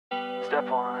Step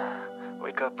 1,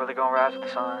 wake up early, gonna rise with the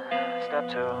sun.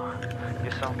 Step 2,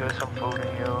 get some good, some food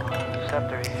in you. Step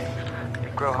 3,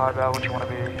 think real hard about what you wanna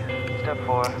be. Step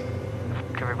 4,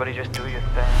 everybody just do your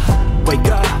thing. Wake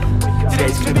up,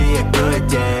 today's gonna be a good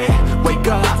day. Wake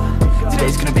up,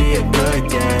 today's gonna be a good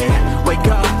day. Wake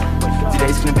up,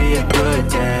 today's gonna be a good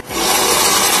day.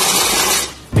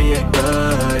 Be a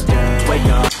good day. Wake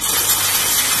up.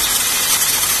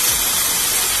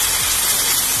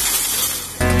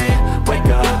 Wake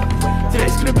up,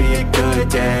 today's gonna be a good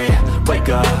day. Wake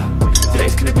up,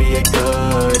 today's gonna be a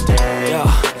good day. Yo,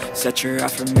 set your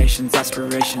affirmations,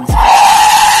 aspirations.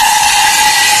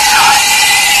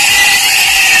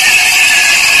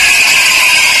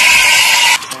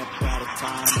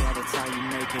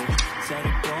 Set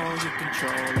a goal you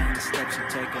control and the steps you're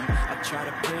taking. I try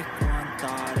to pick one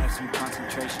thought, have some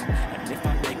concentration. And if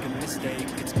I make a mistake,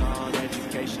 it's called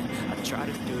education. I try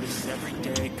to do this every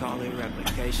day, call it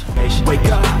replication. Wake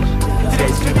up,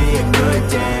 today's gonna be a good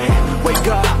day. Wake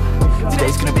up,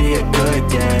 today's gonna be a good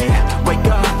day. Wake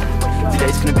up,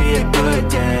 today's gonna be a good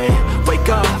day. Wake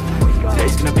up,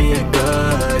 today's gonna be a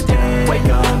good day. Wake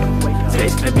up,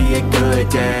 today's gonna be a good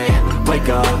day. Wake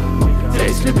up.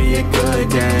 Today's gonna be a good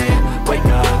day. Wake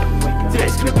up.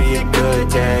 Today's gonna be a good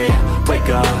day. Wake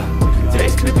up.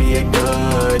 Today's gonna be a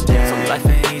good day. So life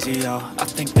ain't easy, yo. I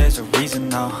think there's a reason,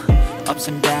 though. Ups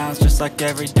and downs, just like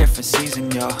every different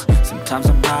season, yo. Sometimes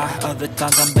I'm high, other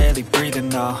times I'm barely breathing,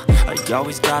 though. I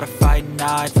always gotta fight and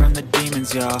hide from the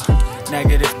demons, yo.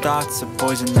 Negative thoughts are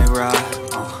poison, they rot.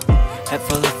 Head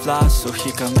full of flies, so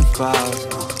here come the clouds.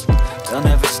 They'll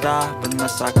never stop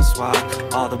unless I can swap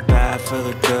all the bad for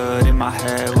the good in my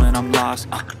head when I'm lost.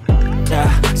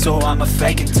 Yeah, so I'ma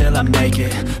fake it till I make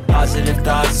it. Positive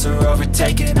thoughts are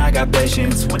overtaken, I got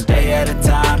patience. One day at a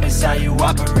time is how you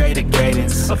operate a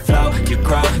cadence. A flow, you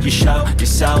grow, you show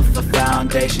yourself a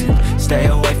foundation. Stay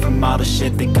away from all the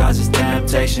shit that causes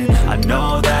temptation. I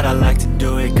know that I like to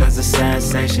do it cause it's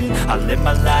sensation. I live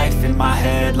my life in my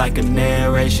head like a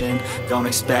narration. Don't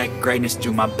expect greatness,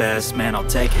 do my best, man, I'll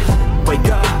take it. Wake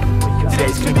up,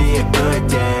 today's gonna be a good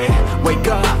day. Wake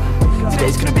up,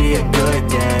 today's gonna be a good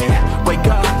day. Wake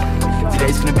up,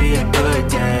 today's gonna be a good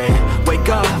day. Wake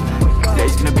up,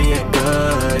 today's gonna be a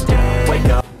good day. Wake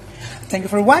up. Thank you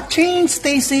for watching.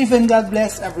 Stay safe and God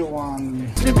bless everyone.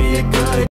 It's gonna be a good